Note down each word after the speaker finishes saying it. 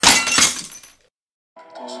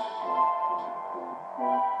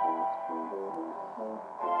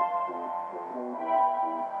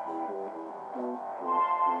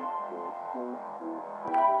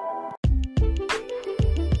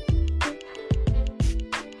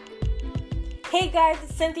Hey guys,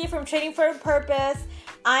 it's Cynthia from Trading for a Purpose.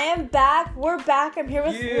 I am back. We're back. I'm here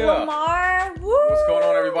with Lamar. Woo! What's going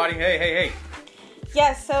on, everybody? Hey.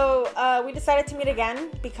 Yes, so we decided to meet again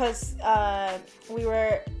because we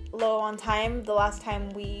were low on time the last time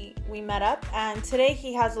we met up. And today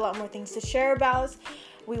he has a lot more things to share about.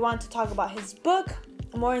 We want to talk about his book,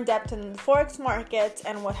 more in depth in the Forex market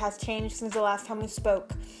and what has changed since the last time we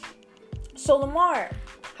spoke. So Lamar,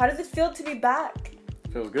 how does it feel to be back?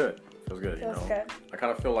 Feels good. Good. I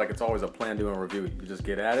kind of feel like it's always a plan, do, and review. You just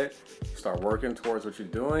get at it, start working towards what you're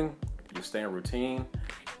doing, you stay in routine,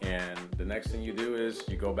 and the next thing you do is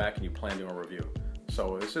you go back and you plan, do, and review.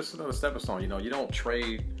 So it's just another stepping stone. You don't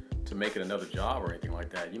trade to make it another job or anything like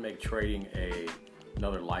that. You make trading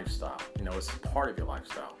another lifestyle. It's part of your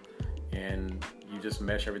lifestyle. And you just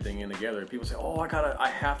mesh everything in together. And people say, I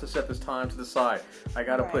have to set this time to the side. I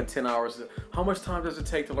got to put 10 hours. How much time does it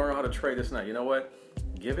take to learn how to trade this and that? You know what?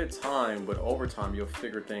 Give it time, but over time you'll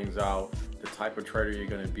figure things out. The type of trader you're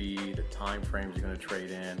going to be, the time frames you're going to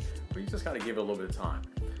trade in. But you just got to give it a little bit of time,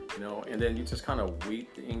 and then you just kind of weave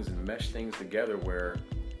things and mesh things together where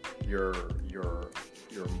you're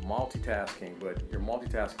multitasking, but you're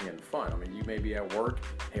multitasking in fun. You may be at work.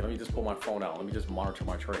 Hey, let me just pull my phone out. Let me just monitor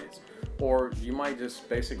my trades. Or you might just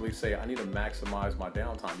basically say, I need to maximize my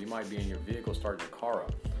downtime. You might be in your vehicle, starting your car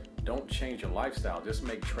up. Don't change your lifestyle. Just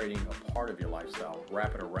make trading a part of your lifestyle.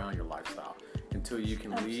 Wrap it around your lifestyle until you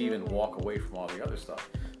can leave and walk away from all the other stuff.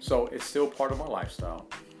 So it's still part of my lifestyle.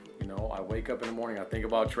 I wake up in the morning, I think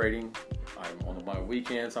about trading. I'm on my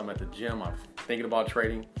weekends, I'm at the gym, I'm thinking about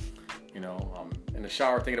trading. I'm in the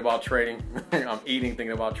shower thinking about trading. I'm eating,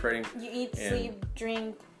 thinking about trading. You eat, sleep,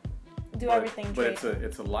 drink, do everything. But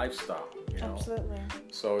it's a lifestyle. Absolutely.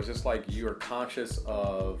 So it's just like you're conscious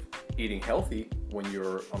of eating healthy when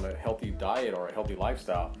you're on a healthy diet or a healthy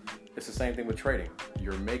lifestyle. It's the same thing with trading.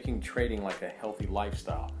 You're making trading like a healthy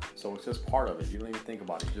lifestyle. So it's just part of it. You don't even think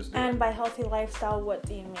about it. You just do it. And by healthy lifestyle, what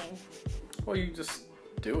do you mean? Well, you just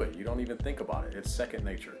do it. You don't even think about it. It's second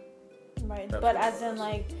nature. Right. But as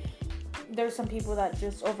in, there's some people that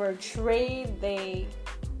just over trade. They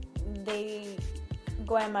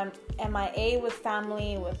go MIA with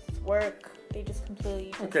family, with work. They just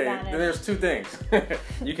completely vanish. Then there's two things.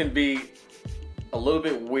 You can be a little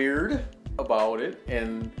bit weird about it,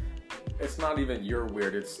 and it's not even you're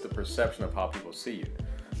weird, it's the perception of how people see you.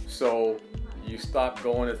 So you stop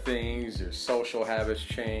going to things, your social habits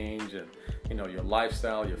change, and your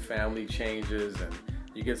lifestyle, your family changes, and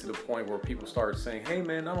you get to the point where people start saying, hey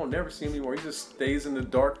man, I don't never see him anymore. He just stays in the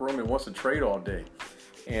dark room and wants to trade all day.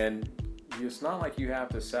 And it's not like you have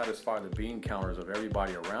to satisfy the bean counters of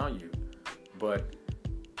everybody around you, but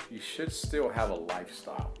you should still have a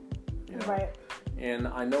lifestyle. Right. And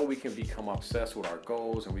I know we can become obsessed with our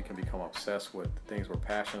goals, and we can become obsessed with the things we're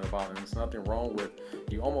passionate about, and there's nothing wrong with,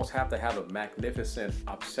 you almost have to have a magnificent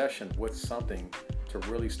obsession with something to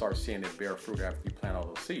really start seeing it bear fruit after you plant all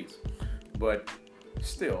those seeds. But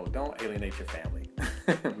still, don't alienate your family.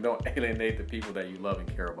 Don't alienate the people that you love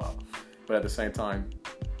and care about. But at the same time,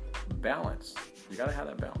 balance. You got to have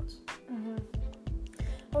that balance. Mm-hmm.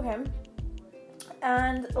 Okay.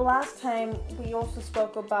 And last time we also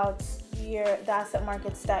spoke about the asset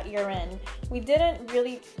markets that you're in. We didn't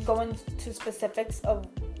really go into specifics of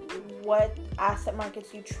what asset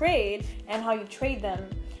markets you trade and how you trade them.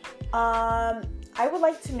 I would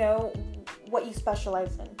like to know what you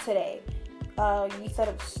specialize in today. You said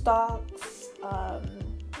of stocks,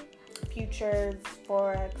 futures,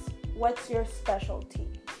 Forex. What's your specialty?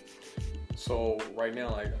 So right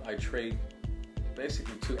now I trade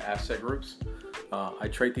basically two asset groups. I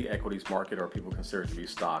trade the equities market, or people consider it to be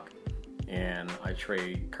stock, and I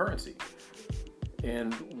trade currency.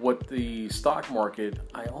 And what the stock market,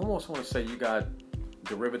 I almost want to say you got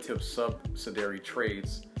derivative subsidiary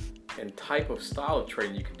trades and type of style of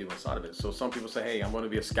trading you can do inside of it. So some people say, hey, I'm going to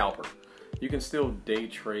be a scalper. You can still day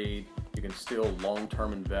trade. You can still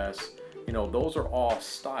long-term invest. Those are all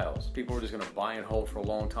styles. People are just going to buy and hold for a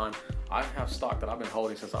long time. I have stock that I've been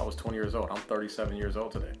holding since I was 20 years old. I'm 37 years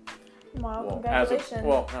old today. Wow, congratulations.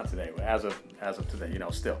 Not today, but as of today,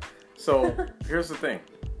 still. So here's the thing.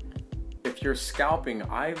 If you're scalping,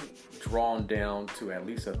 I've drawn down to at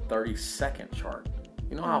least a 30-second chart.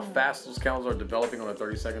 You know how fast those candles are developing on a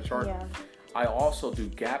 30-second chart? Yeah. I also do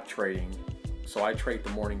gap trading. So I trade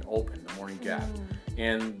the morning open, the morning gap.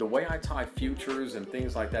 And the way I tie futures and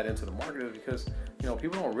things like that into the market is because,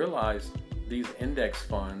 people don't realize these index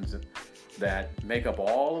funds that make up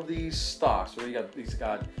all of these stocks. So you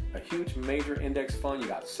got a huge major index fund, you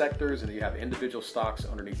got sectors, and you have individual stocks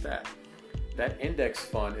underneath that. That index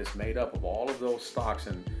fund is made up of all of those stocks,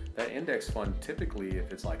 and that index fund, typically,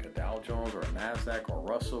 if it's like a Dow Jones or a NASDAQ or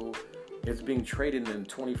Russell, it's being traded in a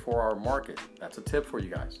 24-hour market. That's a tip for you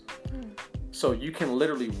guys. So you can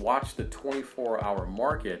literally watch the 24-hour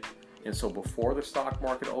market. And so before the stock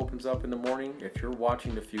market opens up in the morning, if you're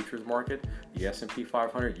watching the futures market, the S&P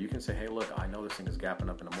 500, you can say, hey, look, I know this thing is gapping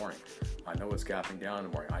up in the morning. I know it's gapping down in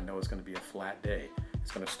the morning. I know it's going to be a flat day.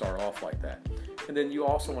 It's going to start off like that. And then you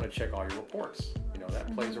also want to check all your reports.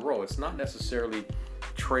 That plays a role. It's not necessarily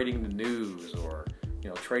trading the news or,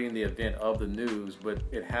 trading the event of the news, but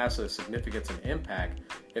it has a significance and impact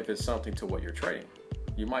if it's something to what you're trading.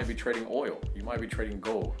 You might be trading oil. You might be trading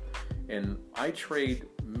gold. And I trade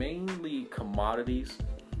mainly commodities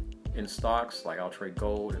in stocks, like I'll trade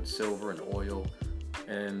gold and silver and oil,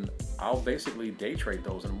 and I'll basically day trade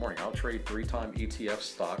those in the morning. I'll trade 3-time ETF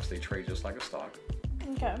stocks. They trade just like a stock.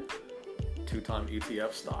 Okay. 2-time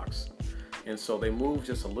ETF stocks. And so they move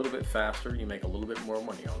just a little bit faster. You make a little bit more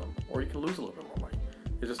money on them, or you can lose a little bit more money.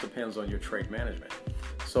 It just depends on your trade management.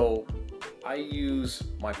 So I use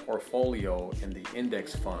my portfolio in the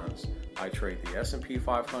index funds. I trade the S&P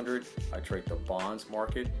 500, I trade the bonds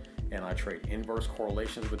market, and I trade inverse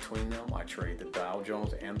correlations between them. I trade the Dow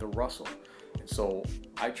Jones and the Russell. And so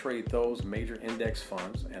I trade those major index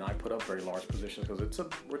funds, and I put up very large positions because it's a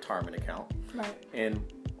retirement account. Right.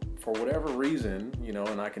 And for whatever reason,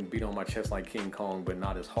 and I can beat on my chest like King Kong, but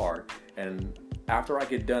not as hard. And after I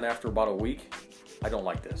get done after about a week, I don't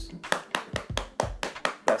like this.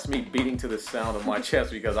 That's me beating to the sound of my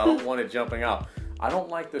chest because I don't want it jumping out. I don't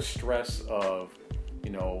like the stress of,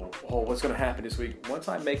 what's going to happen this week. Once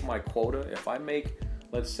I make my quota, if I make,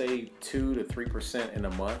 let's say, 2 to 3% in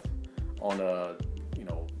a month on a,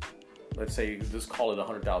 let's say, just call it a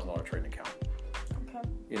 $100,000 trading account.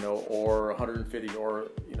 Or 150, or,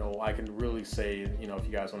 I can really say, if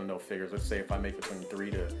you guys want to know figures, let's say if I make between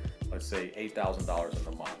 $3,000 to, let's say, $8,000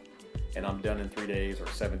 in a month, and I'm done in 3 days or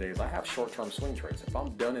 7 days, I have short-term swing trades. If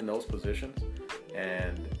I'm done in those positions,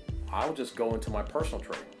 and I'll just go into my personal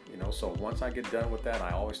trading, so once I get done with that,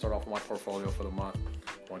 I always start off with my portfolio for the month.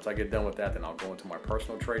 Once I get done with that, then I'll go into my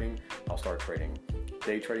personal trading. I'll start trading,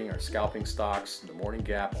 day trading or scalping stocks. The morning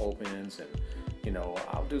gap opens, and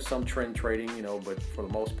I'll do some trend trading, but for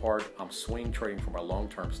the most part, I'm swing trading for my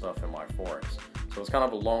long-term stuff in my Forex. So it's kind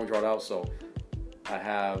of a long drawn out. So I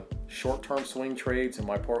have short-term swing trades in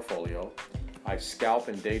my portfolio. I scalp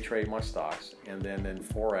and day trade my stocks. And then in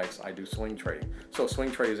Forex, I do swing trading. So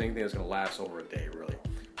swing trade is anything that's going to last over a day, really.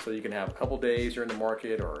 So you can have a couple days you're in the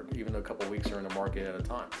market, or even a couple weeks you're in the market at a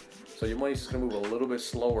time. So your money's just going to move a little bit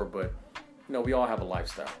slower, but we all have a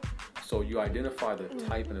lifestyle. So you identify the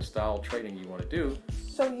type and the style of trading you want to do.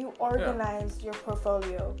 So you organize your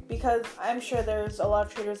portfolio, because I'm sure there's a lot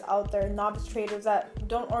of traders out there, novice traders, that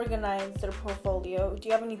don't organize their portfolio. Do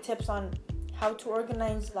you have any tips on how to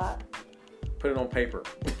organize that? Put it on paper,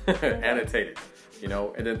 annotate it,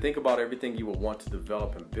 and then think about everything you will want to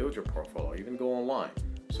develop and build your portfolio. Even go online.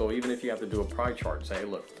 So even if you have to do a pie chart, say, hey,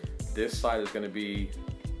 look, this side is going to be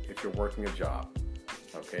if you're working a job,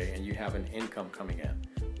 okay, and you have an income coming in.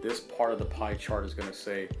 This part of the pie chart is going to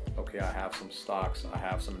say, okay, I have some stocks, I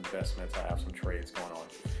have some investments, I have some trades going on.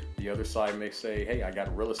 The other side may say, hey, I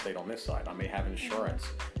got real estate on this side. I may have insurance.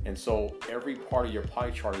 And so every part of your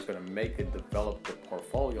pie chart is going to make it develop the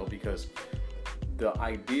portfolio, because the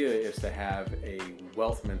idea is to have a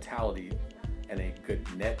wealth mentality and a good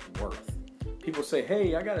net worth. People say,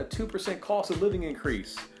 hey, I got a 2% cost of living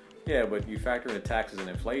increase. Yeah, but you factor in the taxes and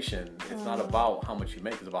inflation. It's not about how much you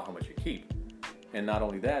make, it's about how much you keep. And not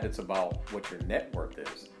only that, it's about what your net worth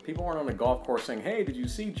is. People aren't on the golf course saying, hey, did you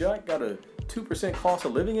see Jack got a 2% cost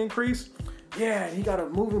of living increase? Yeah, and he got a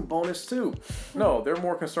moving bonus too. No, they're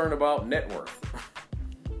more concerned about net worth.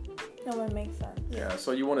 No, that makes sense. Yeah,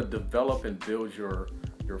 so you want to develop and build your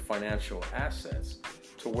financial assets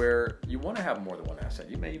to where you want to have more than one asset.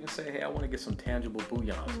 You may even say, hey, I want to get some tangible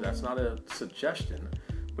bouillons. That's not a suggestion,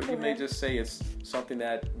 but you may just say it's something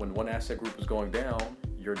that when one asset group is going down,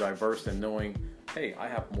 you're diverse in knowing, hey, I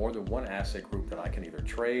have more than one asset group that I can either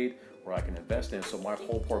trade or I can invest in. So my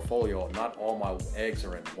whole portfolio, not all my eggs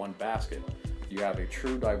are in one basket. You have a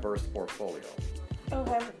true diverse portfolio.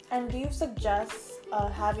 Okay, and do you suggest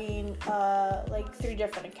having like 3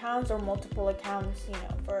 different accounts or multiple accounts,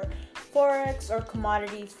 for Forex or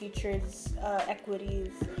commodities, futures,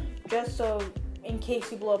 equities, just so in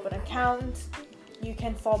case you blow up an account, you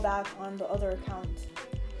can fall back on the other account?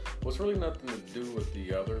 Well, it's really nothing to do with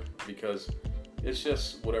the other, because it's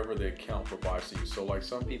just whatever the account provides to you. So like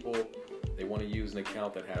some people, they want to use an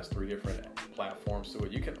account that has 3 different platforms to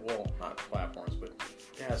it. You can, well, not platforms, but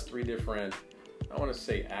it has 3 different I want to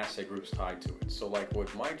say asset groups tied to it. So like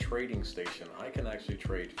with my trading station, I can actually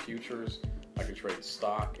trade futures, I can trade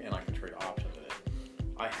stock, and I can trade options in it.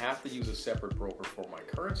 I have to use a separate broker for my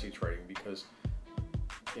currency trading because,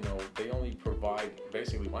 you know, they only provide,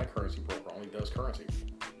 basically my currency broker only does currency.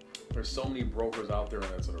 There's so many brokers out there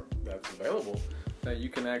that's available that you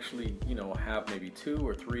can actually, you know, have maybe 2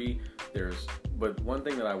 or 3. But one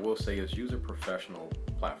thing that I will say is use a professional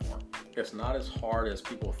platform. It's not as hard as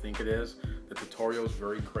people think it is. The tutorial is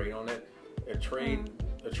very great on it. A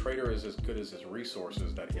trader is as good as his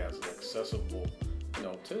resources that he has accessible, you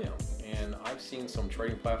know, to him. And I've seen some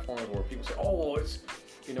trading platforms where people say, "Oh, well, it's,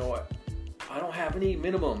 you know, I don't have any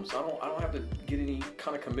minimums. I don't have to get any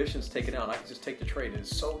kind of commissions taken out. I can just take the trade. And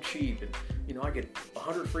it's so cheap. And, you know, I get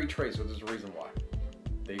 100 free trades." So there's a reason why.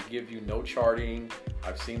 They give you no charting.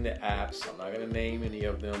 I've seen the apps. I'm not going to name any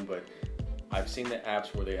of them, but I've seen the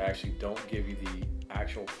apps where they actually don't give you the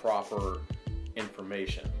actual proper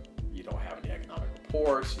information. You don't have any economic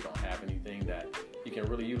reports. You don't have anything that you can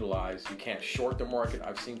really utilize. You can't short the market.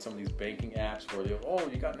 I've seen some of these banking apps where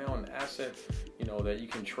you got now an asset, you know, that you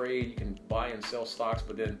can trade, you can buy and sell stocks,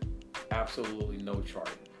 but then absolutely no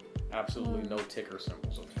charting, absolutely no ticker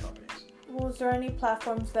symbols of the companies. Well, is there any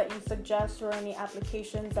platforms that you suggest or any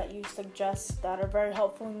applications that you suggest that are very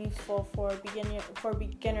helpful and useful for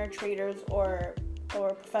beginner traders or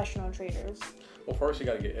professional traders? Well, first you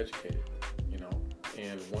got to get educated, you know,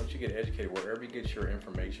 and once you get educated, wherever you get your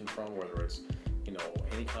information from, whether it's, you know,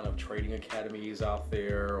 any kind of trading academies out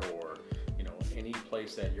there or, you know, any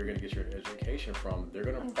place that you're going to get your education from, they're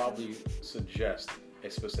going to probably suggest a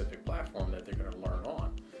specific platform that they're going to learn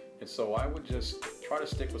on. And so I would just try to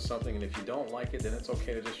stick with something, and if you don't like it, then it's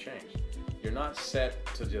okay to just change. You're not set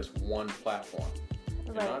to just one platform.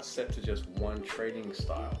 You're not set to just one trading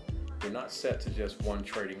style. You're not set to just one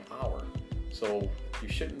trading hour. So you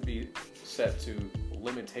shouldn't be set to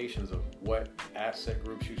limitations of what asset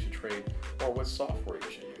groups you should trade or what software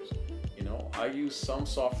you should use. You know, I use some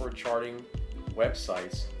software charting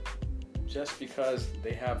websites just because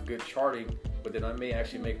they have good charting, but then I may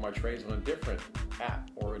actually make my trades on a different app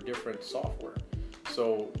or a different software.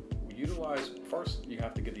 So first you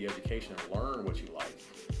have to get the education and learn what you like,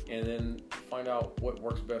 and then find out what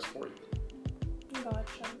works best for you.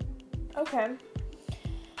 Gotcha. Okay.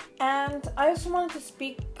 And I also wanted to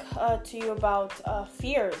speak to you about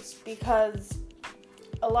fears, because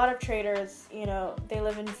a lot of traders, you know, they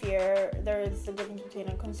live in fear. There is the difference between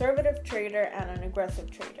a conservative trader and an aggressive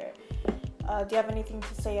trader. Do you have anything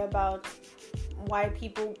to say about why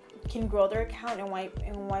people can grow their account and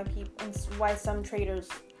why some traders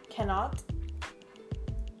cannot?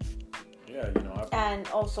 Yeah, you know. And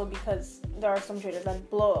also because there are some traders that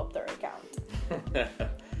blow up their account.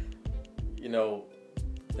 You know,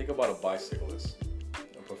 think about a bicyclist,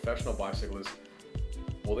 a professional bicyclist.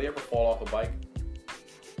 Will they ever fall off a bike?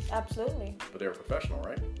 Absolutely. But they're a professional,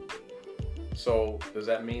 right? So does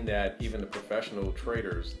that mean that even the professional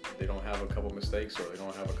traders, they don't have a couple mistakes or they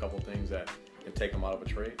don't have a couple things that can take them out of a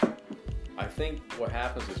trade? I think what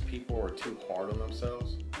happens is people are too hard on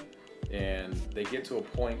themselves, and they get to a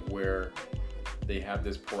point where they have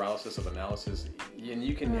this paralysis of analysis, and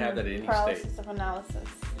you can have that at any paralysis state. Of analysis.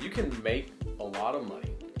 You can make a lot of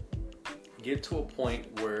money, get to a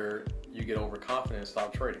point where you get overconfident and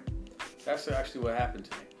stop trading. That's actually what happened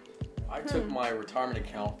to me. I took my retirement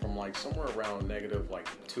account from like somewhere around negative like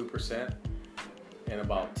 2% in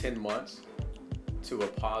about 10 months to a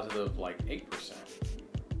positive like 8%.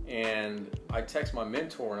 And I text my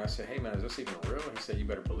mentor and I said, "Hey man, is this even real?" And he said, "You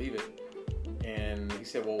better believe it." And he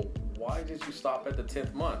said, "Well, why did you stop at the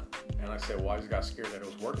 10th month?" And I said, "Well, I just got scared that it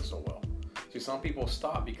was working so well." See, some people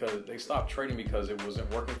stop because they stopped trading because it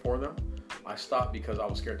wasn't working for them. I stopped because I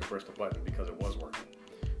was scared to press the button because it was working.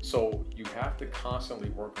 So you have to constantly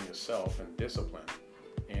work on yourself and discipline,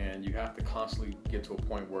 and you have to constantly get to a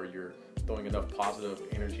point where you're throwing enough positive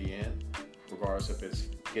energy in, regardless if it's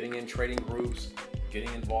getting in trading groups,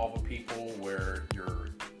 getting involved with people where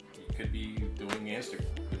you could be doing Instagram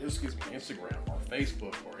or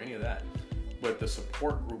Facebook or any of that, but the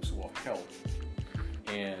support groups will help.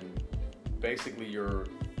 And basically you're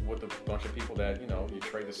with a bunch of people that, you know, you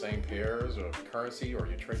trade the same pairs of currency or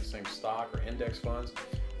you trade the same stock or index funds.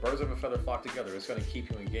 Birds of a feather flock together. It's going to keep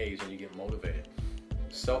you engaged and you get motivated.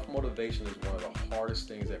 Self-motivation is one of the hardest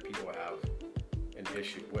things that people have an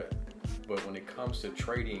issue with. But when it comes to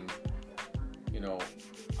trading, you know,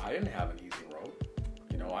 I didn't have an easy road.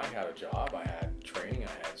 You know, I had a job, I had training,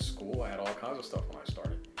 I had school, I had all kinds of stuff when I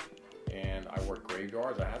started. And I worked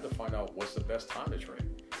graveyards. I had to find out what's the best time to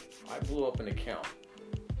trade. I blew up an account,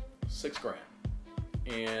 $6,000.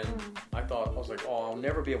 And I was like, oh, I'll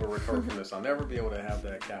never be able to recover from this. I'll never be able to have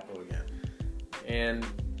that capital again. And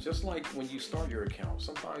just like when you start your account,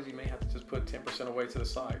 sometimes you may have to just put 10% away to the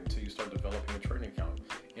side until you start developing a trading account.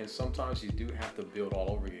 And sometimes you do have to build all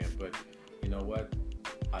over again. But you know what?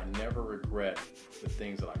 I never regret the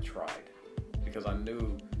things that I tried, because I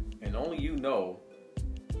knew, and only you know,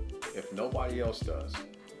 if nobody else does,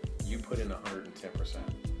 you put in 110%.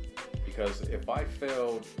 Because if I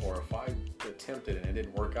failed or if I attempted and it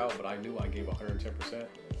didn't work out, but I knew I gave 110%,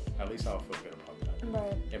 at least I would feel good about that.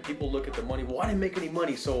 Right. And people look at the money, well, I didn't make any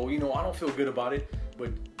money, so, I don't feel good about it.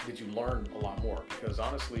 But did you learn a lot more? Because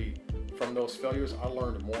honestly, from those failures, I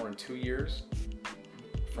learned more in 2 years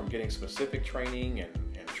from getting specific training and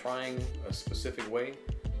trying a specific way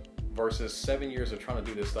versus 7 years of trying to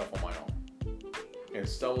do this stuff on my own and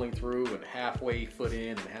stumbling through and halfway foot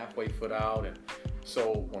in and halfway foot out. And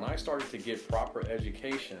so when I started to get proper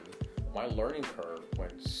education, my learning curve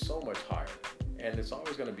went so much higher. And it's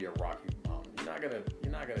always going to be a rocky mountain.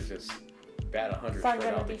 You're not gonna just bat 100 straight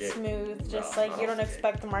out the gate. It's not going to be smooth. Just like you don't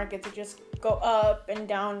expect the market to just go up and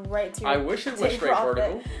down right to your I wish it went straight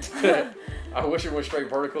vertical. I wish it went straight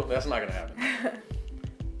vertical. That's not going to happen.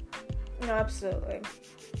 No, absolutely.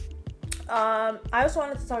 I also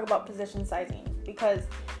wanted to talk about position sizing because,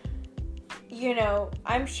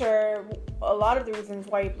 I'm sure a lot of the reasons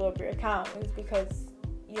why you blew up your account is because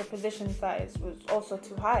your position size was also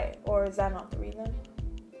too high, or is that not the reason?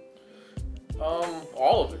 All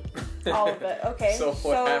of it. All of it, okay. So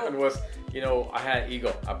what happened was, I had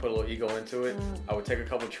ego. I put a little ego into it. I would take a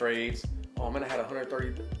couple trades. Oh man, I had a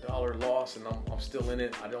 $130 loss and I'm still in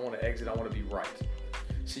it. I don't want to exit. I want to be right.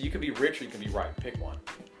 So you can be rich or you can be right. Pick one.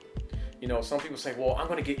 Some people say, well, I'm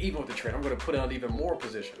going to get even with the trade. I'm going to put on even more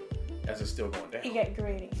position as it's still going down. You get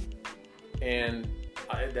greedy. And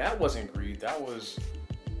that wasn't greed. That was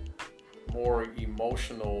more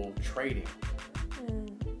emotional trading.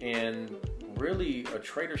 And really, a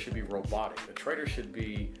trader should be robotic. A trader should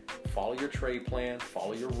be follow your trade plan,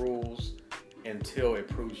 follow your rules until it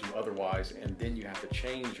proves you otherwise, and then you have to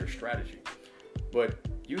change your strategy. But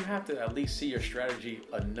you have to at least see your strategy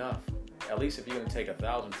enough. At least if you're going to take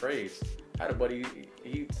 1,000 trades. I had a buddy,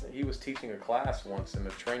 he was teaching a class once in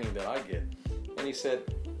the training that I get, and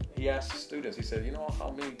he asked the students, he said,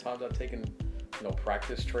 how many times I've taken,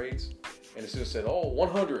 practice trades? And the student said,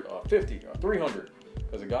 100, 50, 300.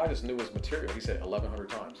 Because the guy just knew his material. He said 1,100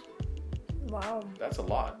 times. Wow. That's a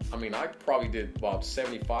lot. I mean, I probably did about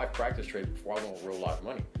 75 practice trades before I won a real lot of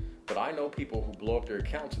money. But I know people who blow up their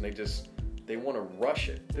accounts and they want to rush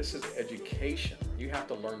it. This is education. You have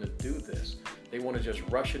to learn to do this. They want to just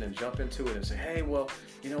rush it and jump into it and say, hey, well,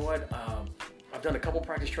 you know what? I've done a couple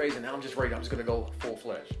practice trades and now I'm just ready. I'm just going to go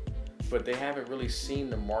full-fledged. But they haven't really seen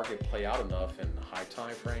the market play out enough in high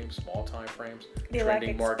time frames, small time frames,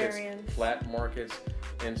 trending markets, flat markets.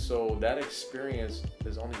 And so that experience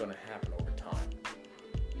is only going to happen over time.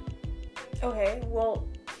 Okay, well,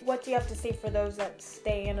 what do you have to say for those that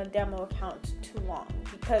stay in a demo account too long?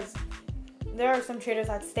 Because there are some traders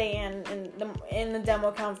that stay in the demo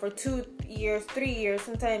account for 2 years, 3 years,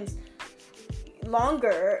 sometimes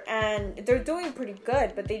longer, and they're doing pretty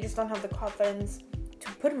good, but they just don't have the confidence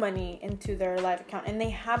to put money into their live account, and they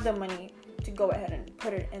have the money to go ahead and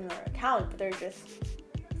put it in their account, but they're just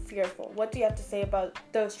fearful. What do you have to say about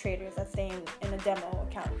those traders that stay in a demo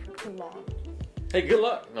account for too long? Hey, good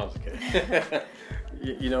luck. No, I'm just kidding.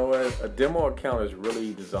 You know what? A demo account is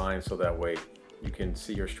really designed so that way you can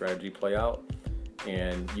see your strategy play out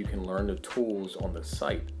and you can learn the tools on the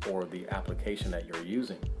site or the application that you're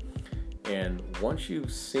using. And once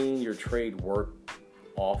you've seen your trade work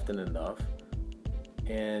often enough,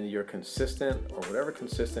 and you're consistent, or whatever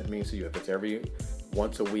consistent means to you, if it's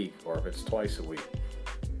once a week or if it's twice a week,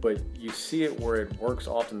 but you see it where it works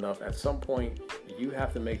often enough, at some point you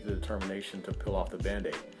have to make the determination to peel off the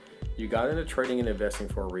Band-Aid. You got into trading and investing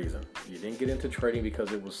for a reason. You didn't get into trading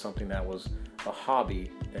because it was something that was a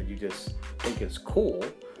hobby that you just think is cool.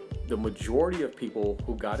 The majority of people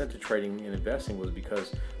who got into trading and investing was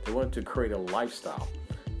because they wanted to create a lifestyle.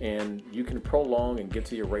 And you can prolong and get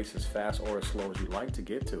to your race as fast or as slow as you like to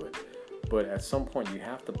get to it. But at some point, you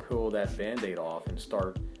have to peel that Band-Aid off and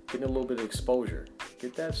start getting a little bit of exposure.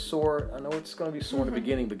 Get that sore. I know it's going to be sore in the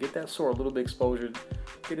beginning, but get that sore, a little bit exposure.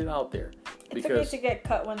 Get it out there. It's okay to get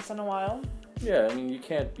cut once in a while. Yeah, I mean, you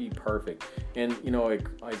can't be perfect. And,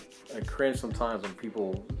 I cringe sometimes when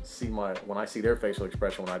people when I see their facial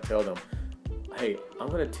expression when I tell them, hey, I'm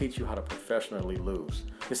going to teach you how to professionally lose.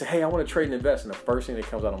 They say, hey, I want to trade and invest. And the first thing that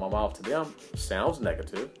comes out of my mouth to them sounds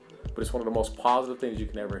negative, but it's one of the most positive things you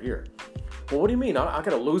can ever hear. well, what do you mean? I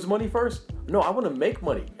got to lose money first? No, I want to make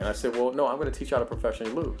money. And I said, well, no, I'm going to teach you how to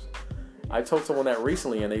professionally lose. I told someone that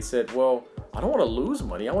recently, and they said, well, I don't want to lose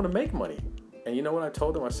money. I want to make money. And you know what I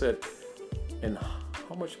told them? I said, and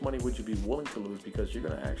how much money would you be willing to lose? Because you're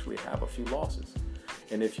going to actually have a few losses.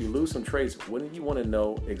 And if you lose some trades, wouldn't you want to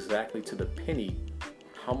know exactly to the penny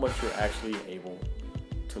how much you're actually able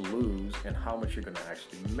to lose and how much you're going to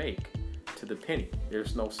actually make to the penny?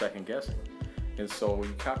 There's no second guessing. And so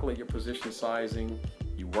you calculate your position sizing,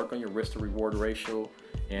 you work on your risk to reward ratio,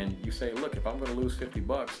 and you say, look, if I'm going to lose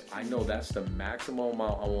 $50, I know that's the maximum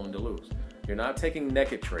amount I'm willing to lose. You're not taking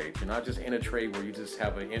naked trades. You're not just in a trade where you just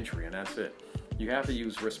have an entry and that's it. You have to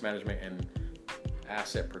use risk management and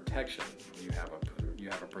asset protection. You have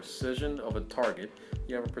a precision of a target.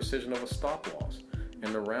 You have a precision of a stop loss.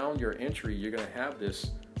 And around your entry, you're going to have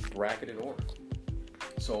this bracketed order.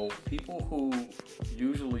 So people who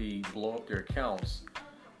usually blow up their accounts,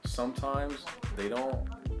 sometimes they don't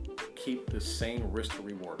keep the same risk to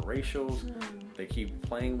reward ratios. They keep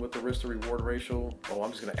playing with the risk to reward ratio. Oh,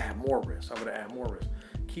 I'm just going to add more risk. I'm going to add more risk.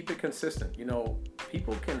 Keep it consistent. You know,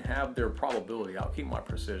 people can have their probability. I'll keep my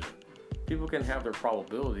precision. People can have their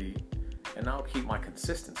probability, and I'll keep my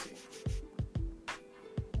consistency.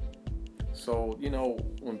 So, you know,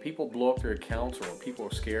 when people blow up their accounts or when people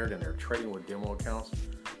are scared and they're trading with demo accounts,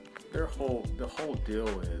 the whole deal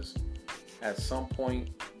is at some point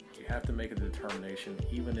you have to make a determination,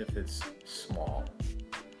 even if it's small.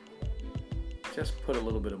 Just put a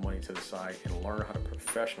little bit of money to the side and learn how to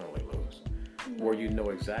professionally lose, where you know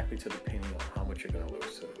exactly to the penny on how much you're going to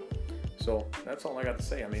lose to. So that's all I got to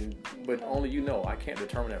say. I mean, but only you know. I can't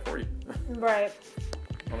determine that for you. Right.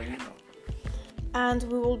 Only you know. And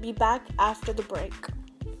we will be back after the break.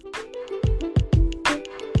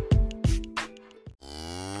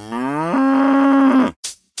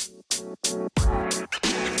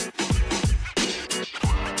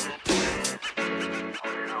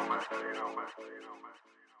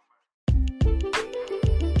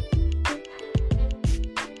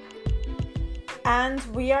 And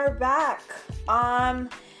we are back.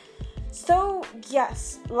 So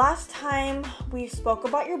yes, last time we spoke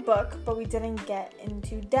about your book, but we didn't get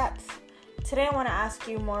into depth. Today I want to ask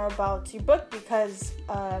you more about your book because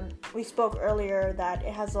we spoke earlier that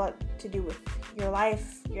it has a lot to do with your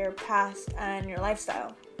life, your past, and your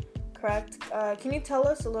lifestyle. Correct? Can you tell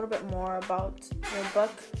us a little bit more about your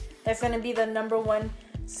book? That's going to be the #1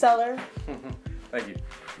 seller. Thank you.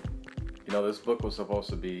 You know, this book was supposed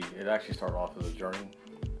to be, it actually started off as a journey.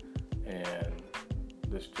 And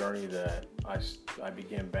this journey that I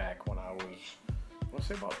began back when I was, let's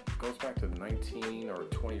say goes back to 19 or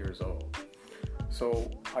 20 years old.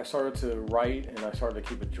 So I started to write and I started to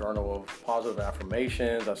keep a journal of positive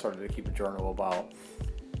affirmations. I started to keep a journal about,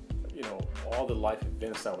 you know, all the life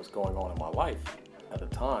events that was going on in my life at the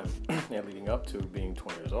time and leading up to being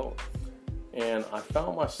 20 years old. And I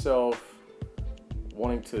found myself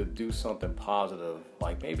wanting to do something positive,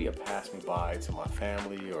 like maybe a pass me by to my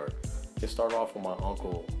family, or it started off with my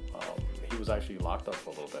uncle. He was actually locked up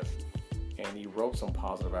for a little bit, and he wrote some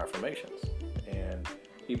positive affirmations, and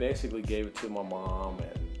he basically gave it to my mom.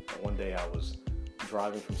 And one day I was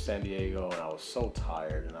driving from San Diego, and I was so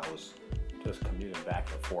tired, and I was just commuting back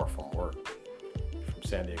and forth from work from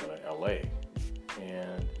San Diego to LA,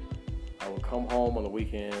 and I would come home on the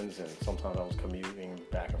weekends, and sometimes I was commuting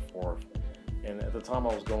back and forth. And at the time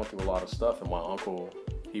I was going through a lot of stuff, and my uncle,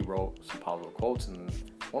 he wrote some positive quotes, and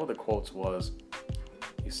one of the quotes was,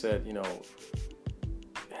 he said, you know,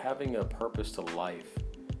 having a purpose to life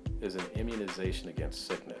is an immunization against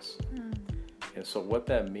sickness. And so what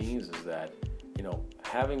that means is that, you know,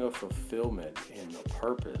 having a fulfillment in a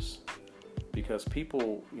purpose, because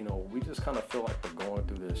people, you know, we just kind of feel like we're going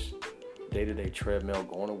through this day-to-day treadmill,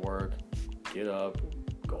 going to work, get up,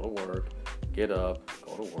 go to work, get up,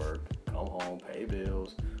 go to work, come home, pay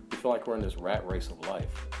bills. We feel like we're in this rat race of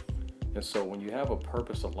life. And so when you have a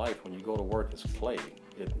purpose of life, when you go to work, it's play.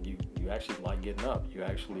 You actually like getting up. You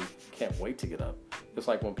actually can't wait to get up. It's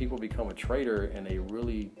like when people become a trader and they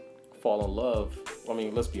really fall in love. I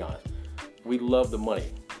mean, let's be honest. We love the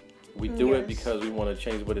money. We do it because we want to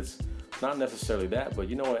change, but it's not necessarily that. But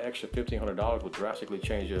you know, an extra $1,500 would drastically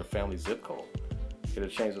change your family zip code. It'll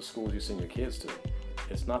change the schools you send your kids to.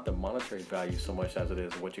 It's not the monetary value so much as it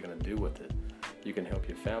is what you're going to do with it. You can help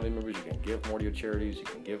your family members. You can give more to your charities. You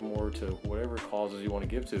can give more to whatever causes you want to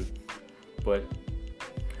give to. But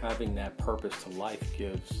having that purpose to life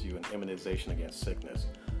gives you an immunization against sickness.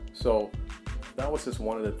 So that was just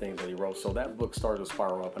one of the things that he wrote. So that book started to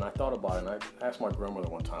spiral up, and I thought about it, and I asked my grandmother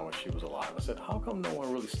one time when she was alive. I said, how come no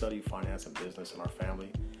one really studied finance and business in our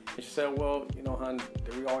family? And she said, well, hon,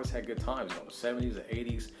 we always had good times. The 70s, the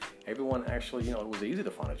 80s, everyone actually, it was easy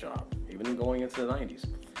to find a job, even going into the 90s.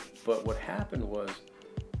 But what happened was,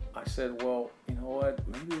 I said, well, you know what,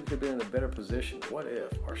 maybe we could have been in a better position. What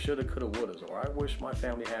if? Or shoulda, coulda, wouldas. Or I wish my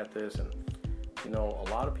family had this. And, a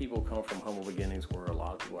lot of people come from humble beginnings where a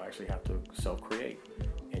lot of people actually have to self-create.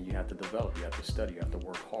 And you have to develop, you have to study, you have to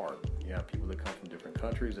work hard. You have people that come from different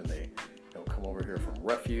countries and they come over here from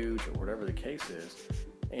refuge or whatever the case is.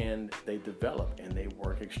 And they develop and they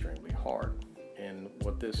work extremely hard. And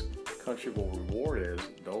what this country will reward is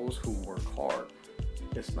those who work hard.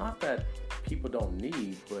 It's not that people don't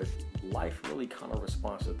need, but life really kind of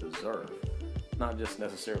responds to deserve, not just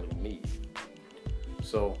necessarily need.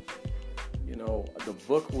 So, the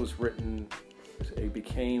book was written, it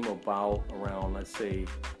became about around, let's say,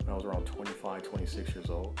 when I was around 25, 26 years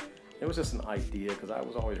old. It was just an idea because I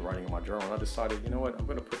was always writing in my journal. And I decided, I'm going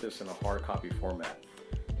to put this in a hard copy format.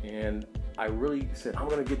 And I really said, I'm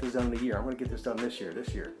going to get this done in a year. I'm going to get this done this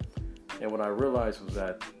year. And what I realized was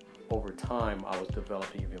that over time, I was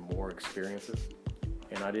developing even more experiences.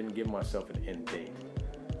 And I didn't give myself an end date.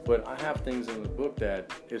 But I have things in the book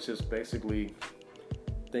that it's just basically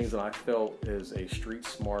things that I felt is a street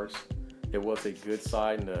smarts. It was a good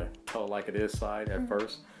side and a tell it like it is side at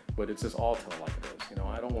first. But it's just all tell it like it is.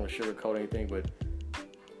 I don't want to sugarcoat anything, but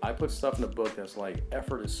I put stuff in the book that's like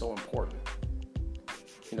effort is so important.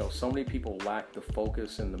 So many people lack the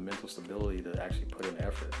focus and the mental stability to actually put in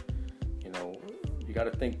effort. You got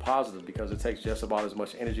to think positive because it takes just about as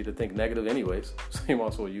much energy to think negative anyways. So you might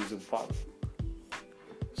as well use it positive.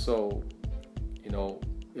 So,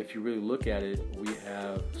 if you really look at it, we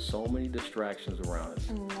have so many distractions around us.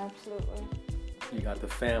 Absolutely. You got the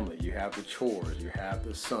family, you have the chores, you have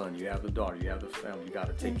the son, you have the daughter, you have the family, you got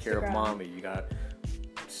to take care of mommy, you got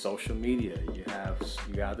social media, you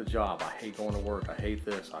got the job. I hate going to work, I hate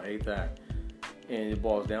this, I hate that. And it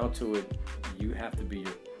boils down to it, you have to be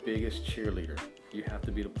your biggest cheerleader. You have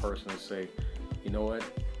to be the person to say, you know what,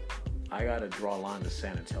 I got to draw a line in the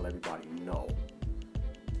sand and tell everybody no.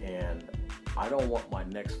 And I don't want my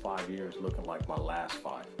next 5 years looking like my last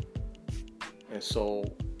 5. And so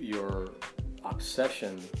your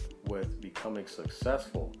obsession with becoming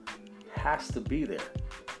successful has to be there.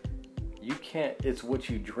 You can't, it's what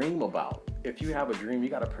you dream about. If you have a dream, you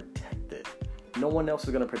got to protect it. No one else is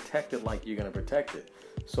going to protect it like you're going to protect it.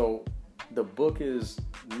 So the book is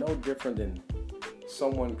no different than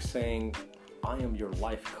someone saying, I am your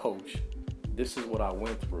life coach. This is what I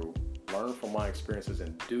went through. Learn from my experiences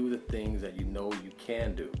and do the things that you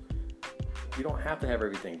can do. You don't have to have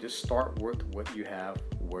everything. Just start with what you have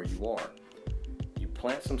where you are. You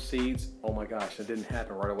plant some seeds. Oh my gosh, it didn't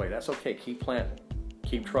happen right away. That's okay. Keep planting.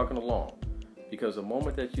 Keep trucking along. Because the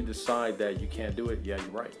moment that you decide that you can't do it, yeah, you're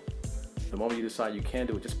right. The moment you decide you can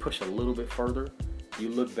do it, just push a little bit further. You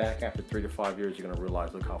look back after 3 to 5 years, you're going to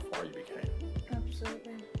realize, look how far you became. Absolutely.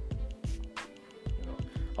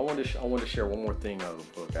 I wanted to share one more thing out of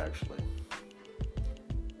the book, actually.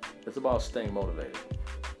 It's about staying motivated.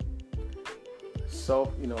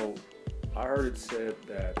 So, I heard it said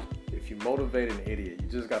that if you motivate an idiot, you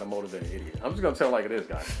just got to motivate an idiot. I'm just going to tell it like it is,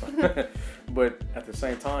 guys. But at the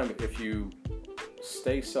same time, if you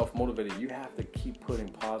stay self-motivated, you have to keep putting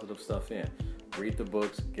positive stuff in. Read the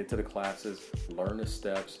books, get to the classes, learn the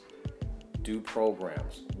steps, do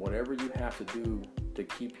programs, whatever you have to do to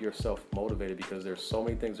keep yourself motivated, because there's so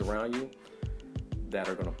many things around you that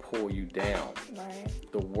are going to pull you down. Right.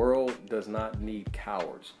 The world does not need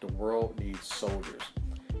cowards. The world needs soldiers.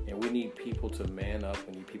 And we need people to man up.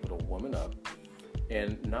 We need people to woman up.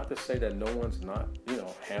 And not to say that no one's not,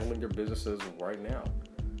 handling their businesses right now.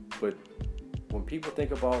 But when people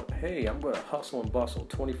think about, hey, I'm going to hustle and bustle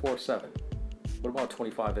 24/7. What about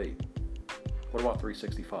 25/8? What about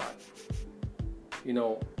 365?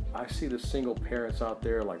 I see the single parents out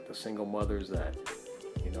there, like the single mothers that,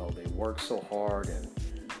 they work so hard and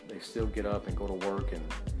they still get up and go to work. And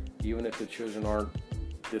even if the children aren't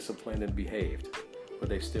disciplined and behaved, but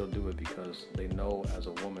they still do it because they know as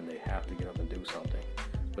a woman they have to get up and do something.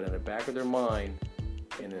 But in the back of their mind,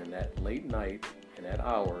 and in that late night, in that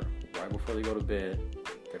hour, right before they go to bed,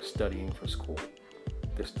 they're studying for school.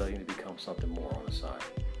 They're studying to become something more on the side.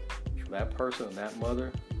 For that person and that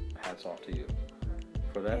mother, hats off to you.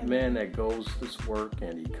 For that man that goes to work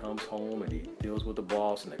and he comes home and he deals with the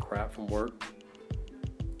boss and the crap from work,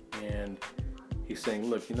 and he's saying,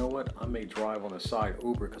 look, you know what? I may drive on the side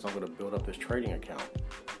Uber because I'm going to build up this trading account.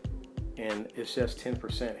 And it's just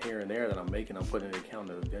 10% here and there that I'm making. I'm putting in an account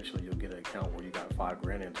that eventually you'll get an account where you got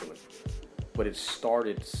 $5,000 into it. But it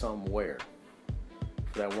started somewhere.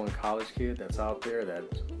 For that one college kid that's out there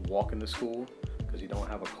that's walking to school, because you don't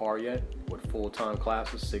have a car yet, with full-time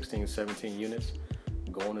classes, 16, 17 units,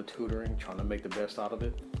 going to tutoring, trying to make the best out of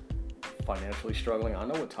it, financially struggling. I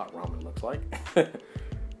know what Top Ramen looks like.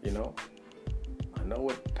 You know, I know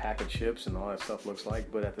what pack of chips and all that stuff looks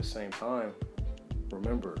like, but at the same time,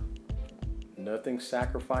 remember, nothing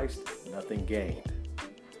sacrificed, nothing gained.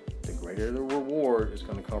 The greater the reward is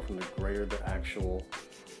going to come from the greater the actual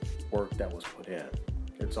work that was put in.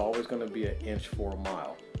 It's always going to be an inch for a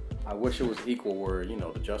mile. I wish it was equal where, you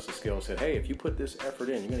know, the justice scale said, hey, if you put this effort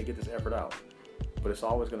in, you're going to get this effort out. But it's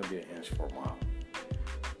always going to be an inch for a mile.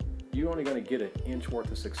 You're only going to get an inch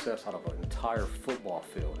worth of success out of an entire football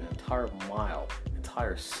field, an entire mile,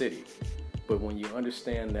 entire city. But when you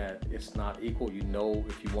understand that it's not equal, you know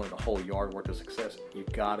if you wanted a whole yard worth of success, you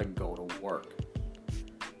got to go to work.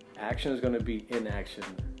 Action is going to be inaction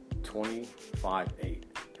 25/8,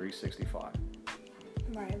 365.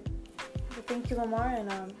 Right. Well, thank you, Lamar,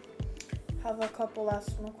 and have a couple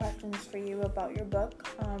last more questions for you about your book.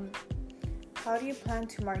 How do you plan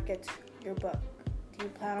to market your book? Do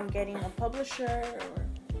you plan on getting a publisher, or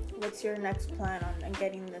what's your next plan on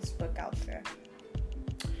getting this book out there?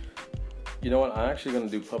 You know what? I'm actually going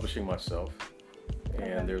to do publishing myself,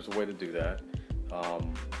 and there's a way to do that.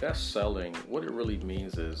 Best selling, what it really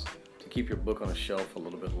means is to keep your book on a shelf a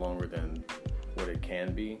little bit longer than what it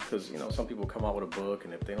can be, because, you know, some people come out with a book,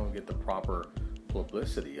 and if they don't get the proper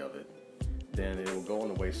publicity of it, then it will go on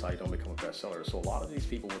the wayside, don't become a bestseller. So a lot of these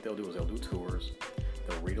people, what they'll do is they'll do tours,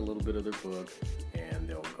 they'll read a little bit of their book, and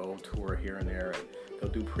they'll go tour here and there, and they'll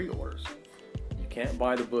do pre-orders. You can't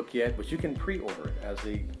buy the book yet, but you can pre-order it as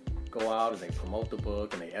they go out and they promote the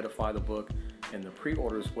book and they edify the book. And the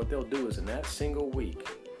pre-orders, what they'll do is in that single week,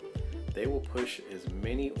 they will push as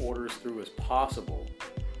many orders through as possible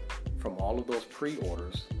from all of those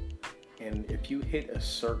pre-orders. And if you hit a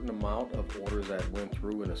certain amount of orders that went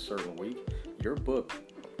through in a certain week, your book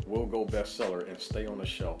will go bestseller and stay on the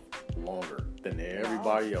shelf longer than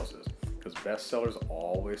everybody else's. Because bestsellers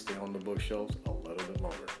always stay on the bookshelves a little bit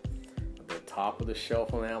longer. At the top of the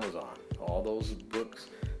shelf on Amazon, all those books,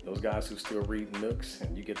 those guys who still read Nooks,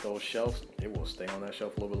 and you get those shelves, it will stay on that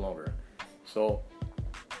shelf a little bit longer. So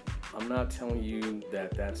I'm not telling you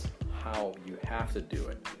that that's how you have to do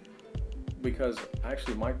it, because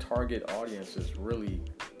actually my target audience is really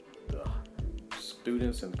the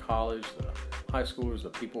students in college, the high schoolers, the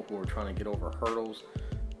people who are trying to get over hurdles,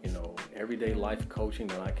 you know, everyday life coaching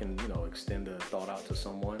that I can, you know, extend a thought out to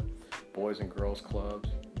someone, boys and girls clubs.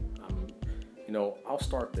 You know, I'll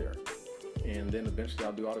start there, and then eventually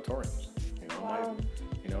I'll do auditoriums.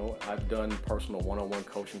 You know, I've done personal one-on-one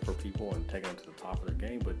coaching for people and taken them to the top of their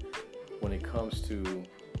game. But when it comes to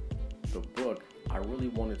the book, I really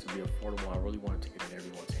want it to be affordable. I really want it to get in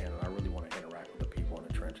everyone's hand, and I really want to interact with the people in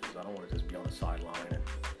the trenches. I don't want to just be on the sideline,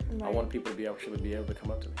 and I want people to be able to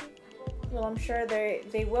come up to me. Well, I'm sure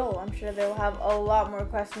they will. I'm sure they'll have a lot more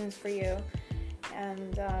questions for you,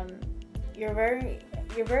 and you're very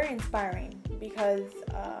inspiring, because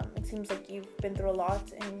it seems like you've been through a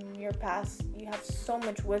lot in your past. You have so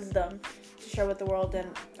much wisdom to share with the world, and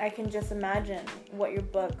I can just imagine what your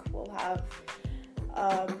book will have.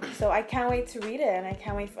 So I can't wait to read it, and I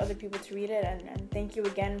can't wait for other people to read it, and thank you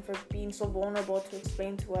again for being so vulnerable to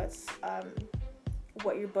explain to us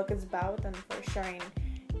what your book is about, and for sharing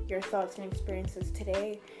your thoughts and experiences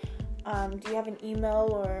today. Do you have an email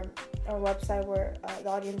or a website where the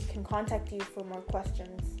audience can contact you for more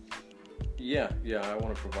questions? Yeah, I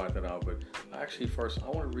want to provide that out, but actually first I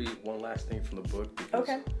want to read one last thing from the book, because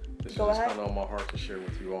this is kind of on my heart to share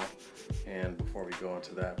with you all, and before we go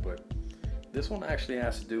into that, but this one actually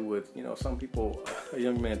has to do with, you know, some people, a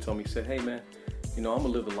young man told me, he said, hey man, you know, I'm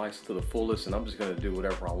going to live the life to the fullest, and I'm just going to do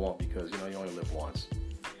whatever I want, because, you know, you only live once.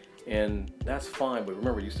 And that's fine, but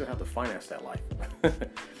remember, you still have to finance that life. Right.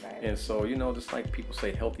 And so, you know, just like people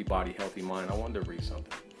say, healthy body, healthy mind, I wanted to read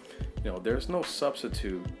something. You know, there's no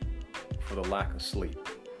substitute for the lack of sleep.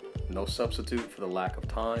 No substitute for the lack of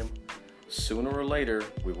time. Sooner or later,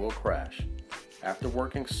 we will crash. After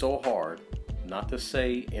working so hard, not to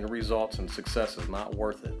say end results and success is not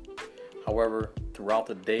worth it. However, throughout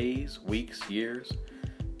the days, weeks, years,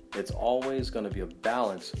 it's always going to be a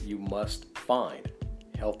balance you must find.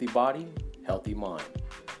 Healthy body, healthy mind.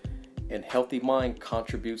 And healthy mind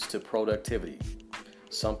contributes to productivity.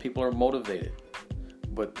 Some people are motivated,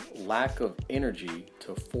 but lack of energy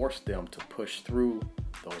to force them to push through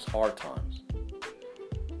those hard times.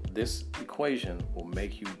 This equation will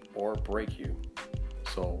make you or break you.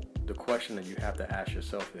 So the question that you have to ask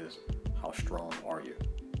yourself is, how strong are you?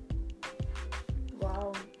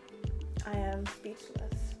 Wow, I am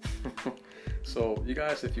speechless. So you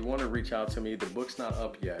guys, if you want to reach out to me, the book's not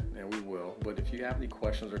up yet, and we will. But if you have any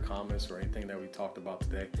questions or comments or anything that we talked about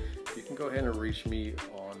today, you can go ahead and reach me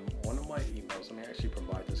on one of my emails. Let me actually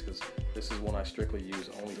provide this because this is one I strictly use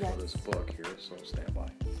only for this book here. So stand by.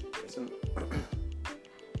 It's in.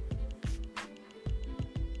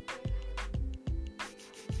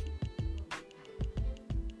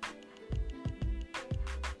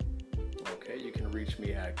 You can reach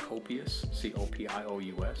me at Copious,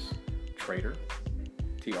 Copious, Trader,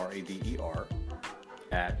 Trader,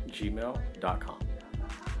 at gmail.com.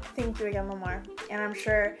 Thank you again, Lamar. And I'm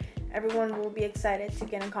sure everyone will be excited to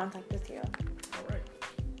get in contact with you.